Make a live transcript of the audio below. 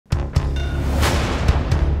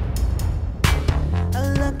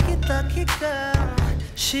lucky girl.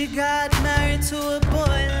 She got married to a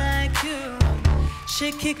boy like you.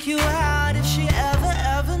 She'd kick you out if she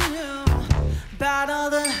ever knew about all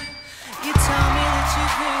the you tell me that you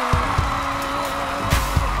do.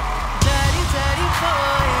 Dirty, dirty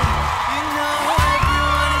boy, you know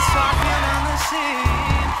everyone is talking on the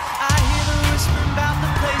scene. I hear them whispering about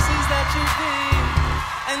the places that you've been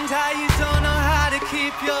and how you don't know how to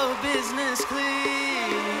keep your business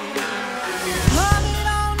clean. Mommy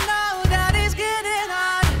don't know that he's getting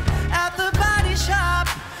on at the body shop,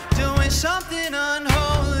 doing something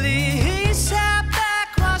unholy. He sat back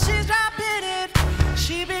while she's dropping it.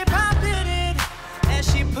 She be popping it and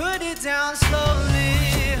she put it down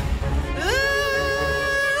slowly.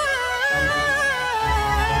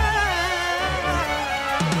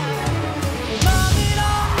 Mommy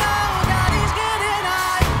don't know that he's getting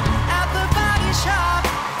on at the body shop,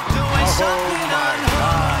 doing something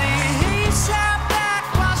unholy. He sat back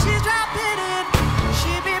while she's dropping it.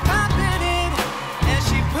 She be popping it and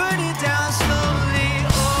she put it down slowly.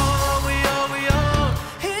 Oh,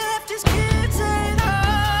 he left his kids at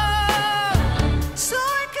home so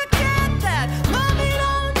he could get that. Mommy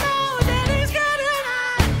don't know that he's getting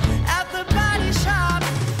on at the body shop,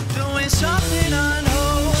 doing something unholy.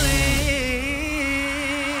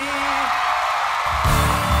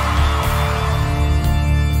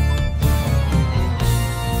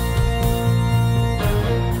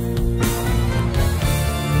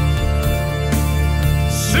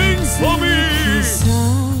 Sing for me!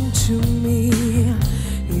 Sang to me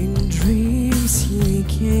in dreams he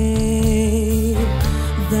came,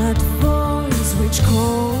 that voice which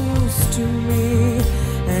calls to me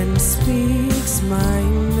and speaks my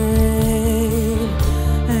name.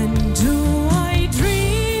 And do I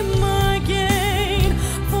dream again?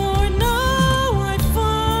 For now I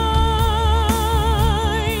find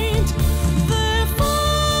the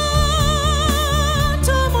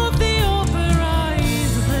phantom of the opera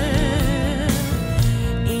is there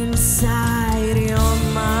inside your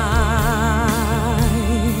mind.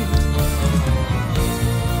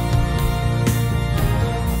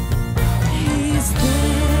 He's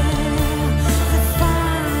there, the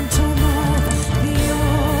phantom of the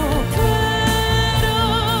opera.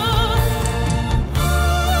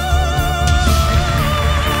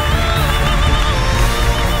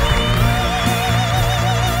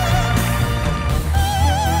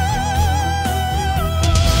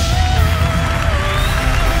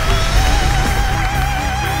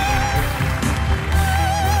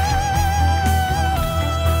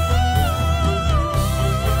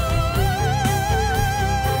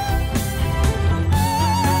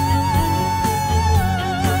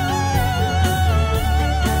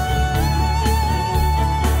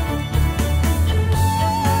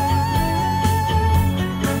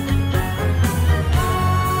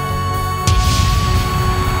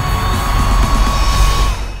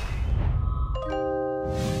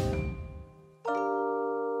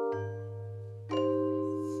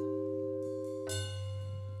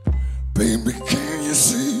 Baby, can you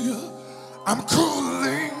see I'm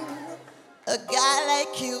calling? A guy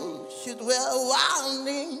like you should wear a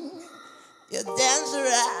warning. You dance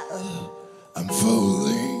around. I'm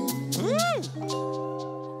falling.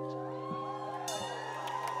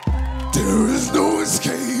 There is no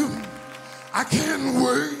escape. I can't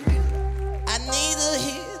wait. I need a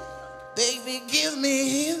hit. Baby, give me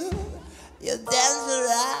hit. You dance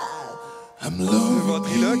around. I'm lonely.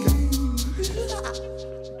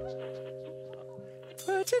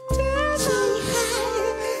 But you dance so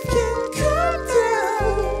high, can't come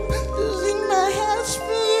down. Losing my head,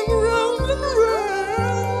 spinning round and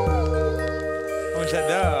round. Oh,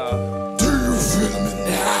 j'adore. Do you feel me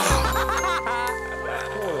now?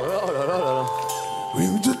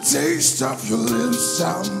 With the taste of your lips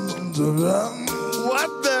on the run.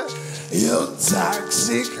 What the? You're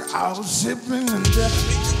toxic, I'm sipping and down.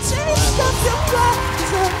 With the taste of your breath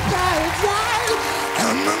is a paradise.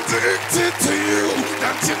 I'm addicted to you,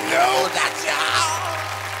 don't you know that you're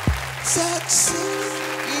Sexy.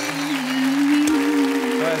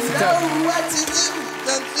 Ouais, c'est Know top. what to do,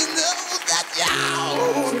 don't you know that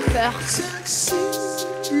you're Super. sexy.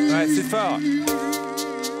 Ouais, c'est fort.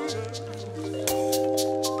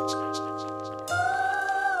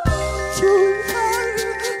 so high,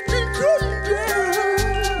 can't come down.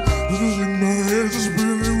 Losing my head, just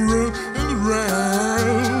spinning round and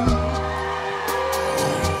round.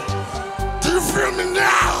 Do you feel me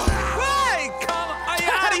now? Ouais, come, are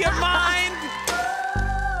you out of your mind?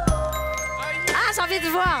 Ah, j'ai envie de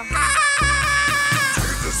voir.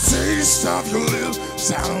 The taste of your lips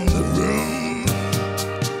down the room.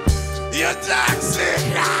 You're toxic,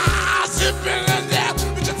 sipping and down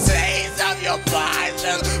with the taste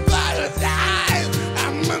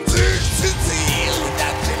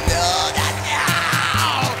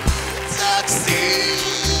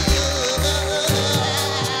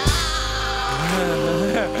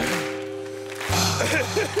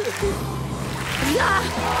You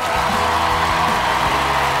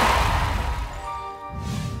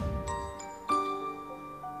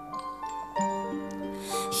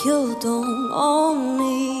don't own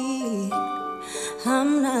me.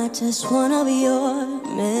 I'm not just one of your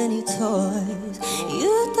many toys.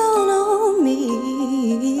 You don't own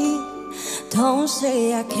me. Don't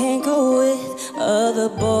say I can't go with other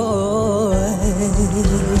boys.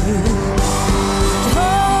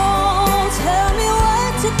 Don't tell me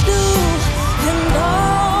what to do, and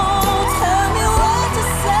don't tell me what to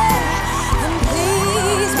say. And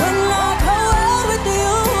please, when I go out with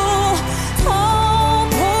you, don't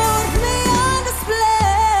put me on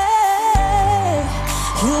display.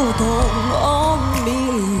 You don't own me.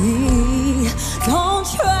 Don't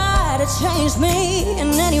try to change me in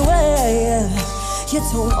any way. You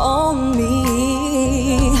don't own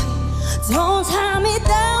me. Don't tie me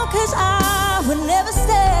down, 'cause I would never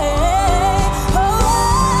stay.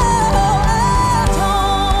 I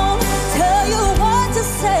don't tell you what to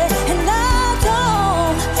say, and I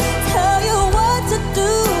don't tell you what to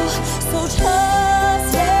do. So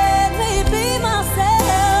just let me be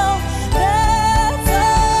myself. That's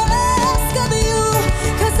all I ask of you,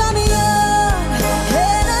 'cause I'm young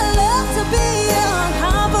and I love to be young.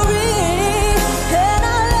 I'm free and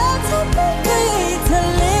I love to be free, to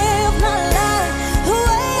live my life the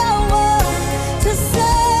way I want, to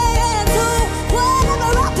say and do whatever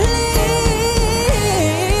I please.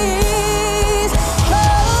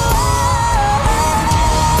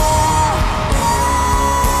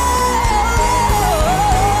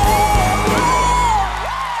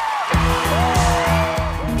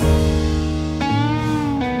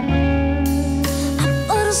 I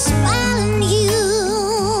put a smile on you.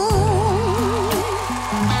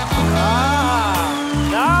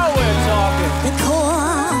 Now we're talking.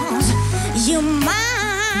 Because you're mine.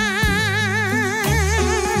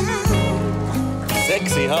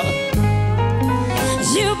 Sexy, huh?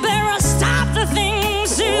 You better stop the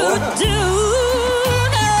things you do.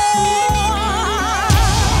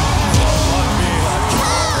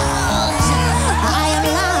 Cause I am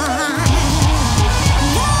lying.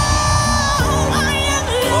 No, I am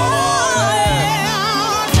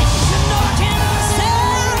lying. You know I can't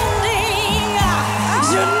understanding.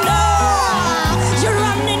 You know you're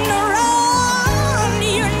running around.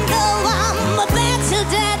 You know I'm a better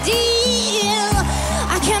daddy.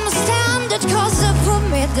 I can't stand it 'cause they put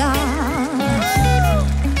me down.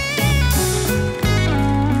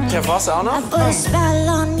 Kev, was auch noch? Put a spell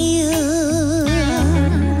on you.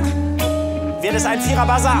 Wird es ein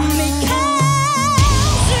Vierer-Buzzer?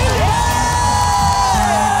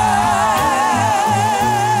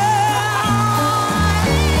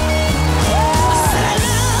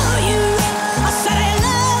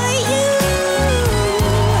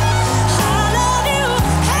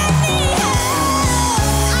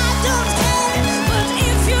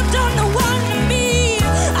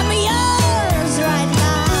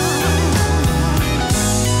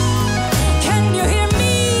 Can you hear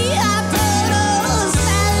me? I put a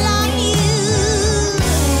spell on you.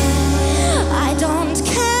 I don't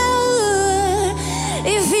care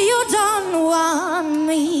if you don't want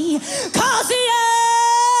me, 'cause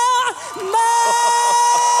you're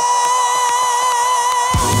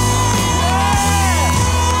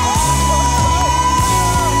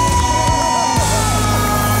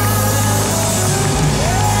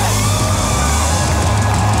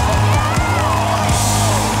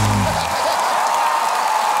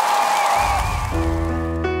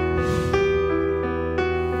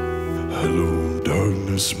Hello,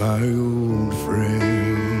 darkness, my old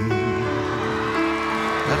friend.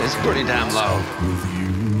 That is pretty damn low. With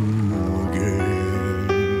you again,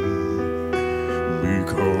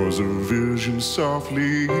 because a vision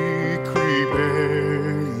softly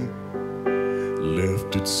creeping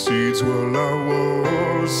left its seeds while I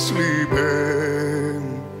was sleeping.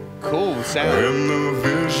 Cool sound. And the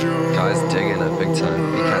vision Guy's digging it big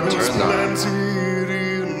time. He can't was turn that. planted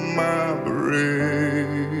in my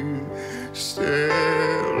brain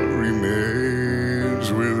still remains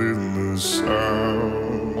within the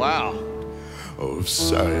sound Wow. of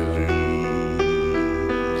silence.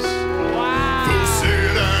 Folks say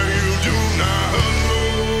that you do not know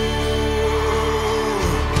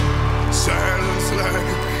silence like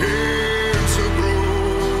a cancer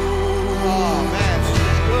grows. Oh, man,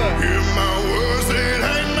 she's good. Hear my words that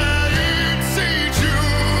I might say to you.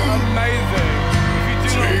 Amazing. If you do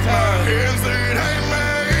not Take my tell. hands that I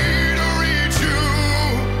might reach you.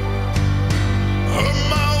 Of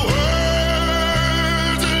my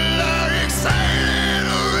words like sand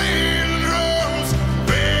rain.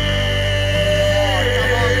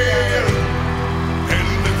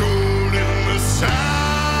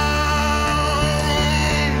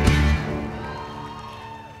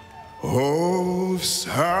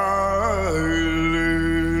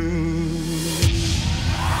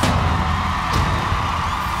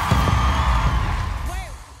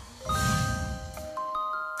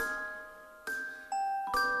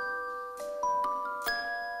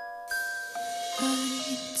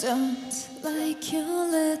 like your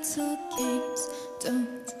little games.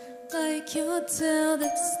 Don't like your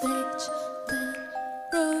tilted stage. That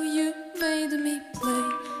role you made me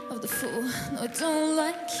play of the fool. No, I don't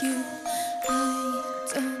like you. I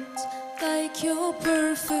don't like your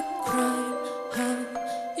perfect crime. How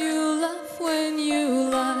you laugh when you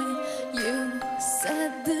lie. You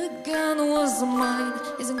said the gun was mine.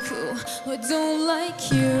 Isn't cool. I don't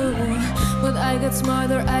like you. But I got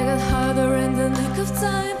smarter, I got harder in the nick of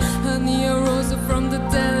time. Honey, I rose up from the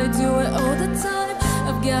dead, I do it all the time.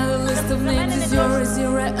 I've got a list of names, is yours,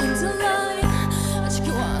 you're right underline. I check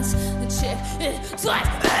it once, then check it twice.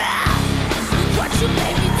 Look what you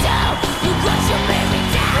made me do. Look what you made me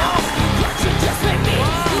do. Look what you just made me.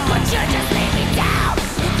 Look what you just made me do.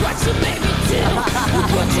 Look what you made me do. Look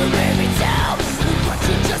what you made me do. Look what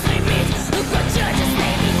you just made me. Look what you just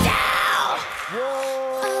made me do.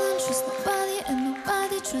 I don't trust nobody and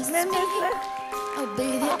nobody trusts me. I'll be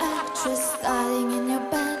the actress starring in your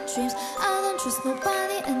bad dreams. I don't trust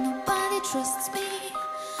nobody and nobody trusts me.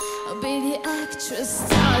 I'll be the actress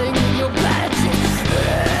starring in your bad dreams.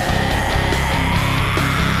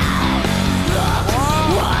 Look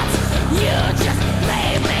what you just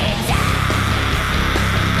made me do.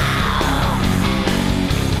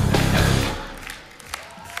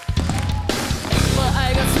 But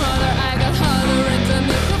I got smarter, I got harder in the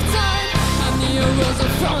nick of time. I'm the rose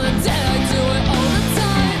up from the dead, I do it all the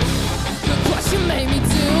time. Look what you made me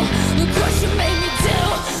do. Look what you made me do.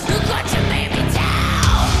 Look what you made me do.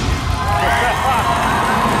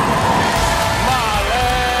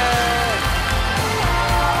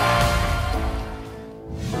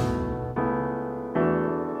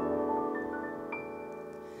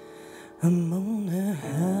 I'm on a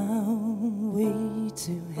highway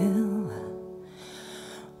to hell.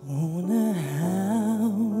 On a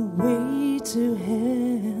highway to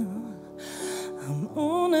hell. I'm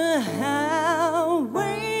on a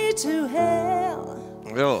highway to hell.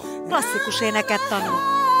 Joo. Klassikus éneket tanul.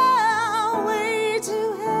 Highway to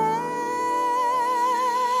hell.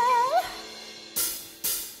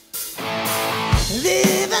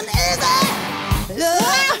 Living easy,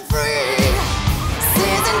 loving free.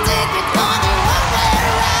 Season ticket on a one-way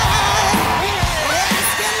ride.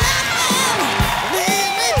 Asking nothing,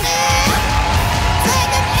 leave me be.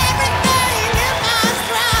 Taking everything in my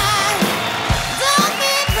stride. Don't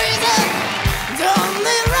need reason, don't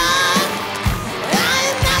need rhyme. I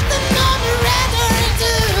ain't nothing on the radar to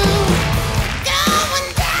do. Going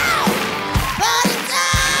down, party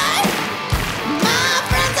time. My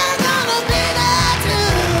friends are gonna be there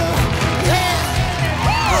too. Yeah.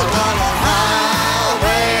 I want a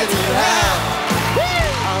highway to hell.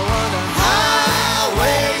 I want a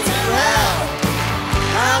highway to hell.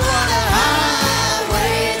 I want a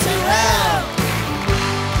highway to hell.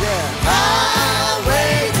 Yeah,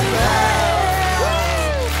 highway to hell.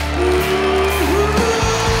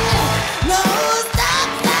 No stop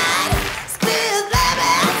sign, speed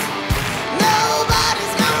limit.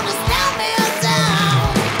 Nobody's gonna slow me down.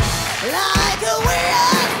 Like a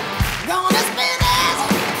wheel, gonna spin it.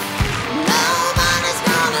 Nobody's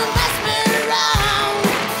gonna mess me around.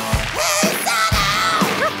 Hey, Todua,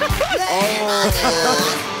 play my tune.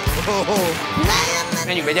 Playing the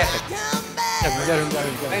Menjünk be, gyertek!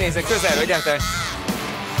 comeback. Ne nézzek közelről, gyertek!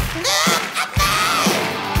 Look at me,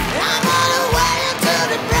 I'm on the way to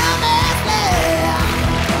the promised land.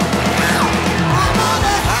 I'm on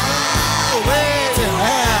the highway to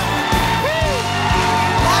hell.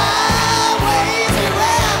 Highway to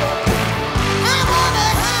hell. I'm on the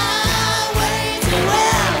highway to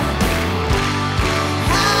hell.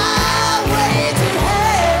 Highway to hell.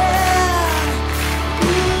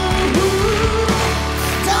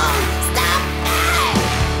 Don't stop me.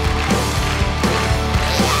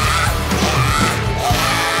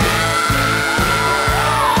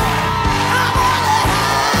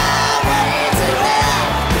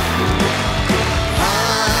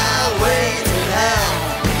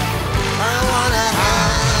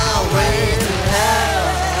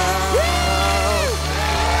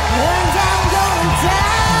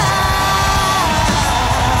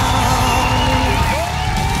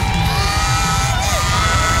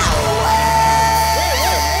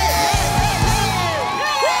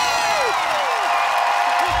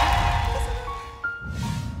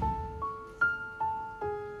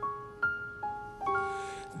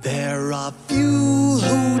 There are few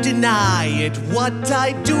who deny it. What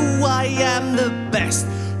I do, I am the best.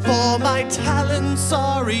 For my talents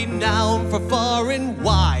are renowned for far and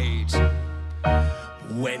wide.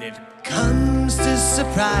 When it comes to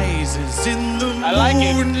surprises in the I like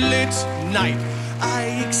it. moonlit night,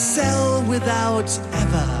 I excel without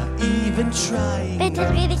ever even trying. Bitte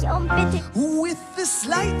dreh dich bitte. With the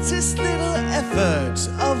slightest little effort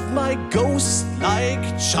of my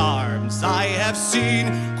ghost-like charms, I have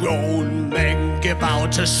seen grown men give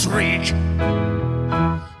out a shriek.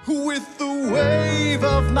 With the wave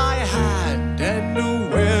of my hand and a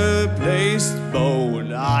well-placed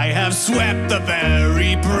bone, I have swept the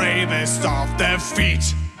very bravest off their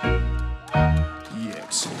feet.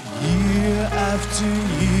 Yet year after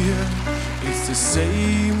year, it's the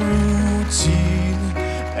same routine,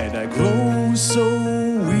 and I grow so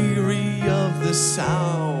weary of the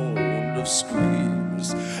sound of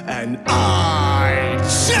screams. And I,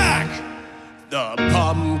 Jack, the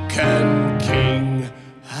Pumpkin King,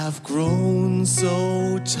 have grown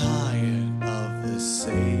so tired of the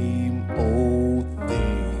same old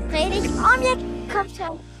thing. Dreh dich jetzt komm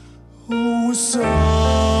schon. Oh,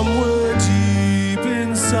 somewhere deep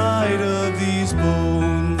inside of these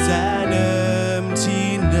bones, an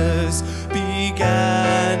emptiness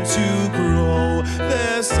began to grow.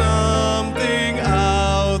 There's something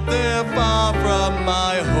out there far from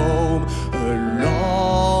my home, a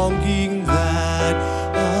longing that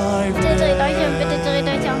I've never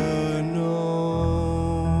known.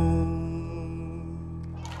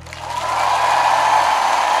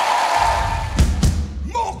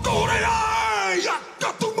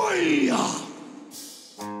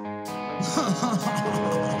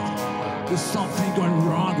 There's something going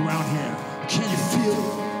wrong around here. Can you feel it?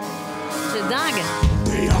 C'est dingue.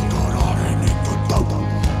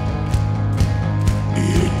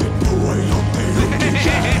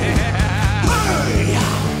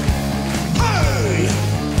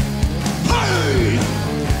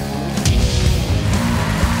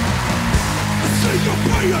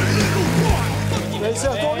 Il s'est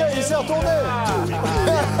retourné, il s'est retourné.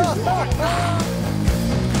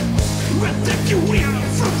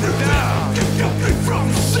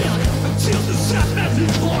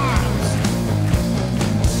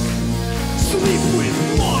 Sleep with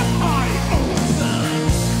one eye open.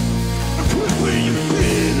 Quit where you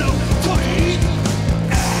pillow tight.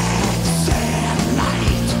 Exhale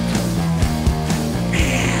light.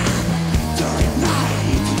 Enter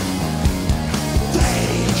night.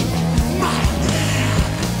 Take my hand.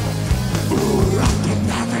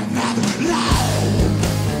 Another loud.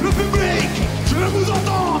 Le public, je vous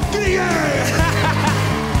entends crier.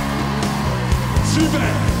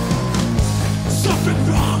 Suivez. Something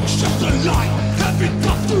wrong, shut the light. Have been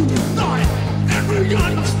tough through the night. Every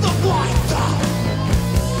eye must stop light down.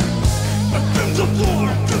 Films of war,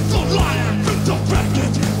 films of liar, films of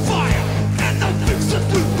wreckage, fire, and I fix it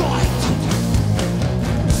with light.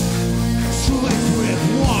 Sleep with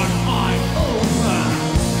one eye open.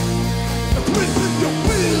 Quit with your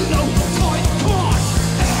pillow tight. Come on.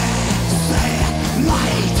 Exhale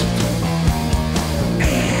light.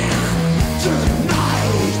 Enter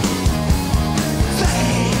night.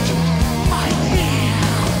 Take my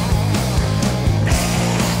hand.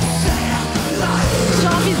 Exhale light. J'ai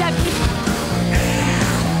envie d'appuyer.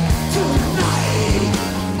 Tonight.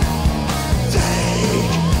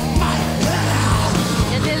 Take my hand.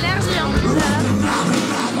 Il y a de l'énergie en plus.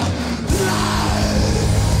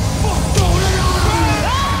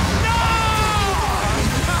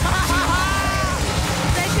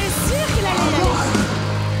 J'étais sûre qu'il allait y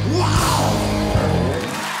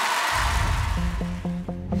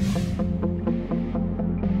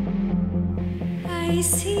I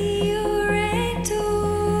see your red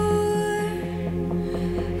door.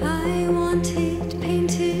 I want it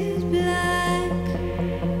painted black.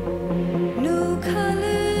 No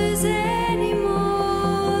colors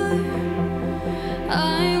anymore.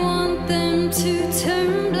 I want them to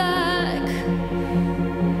turn black.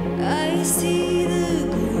 I see the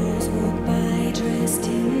girls walk by dressed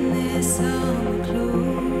in their summer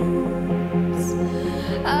clothes.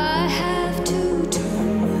 I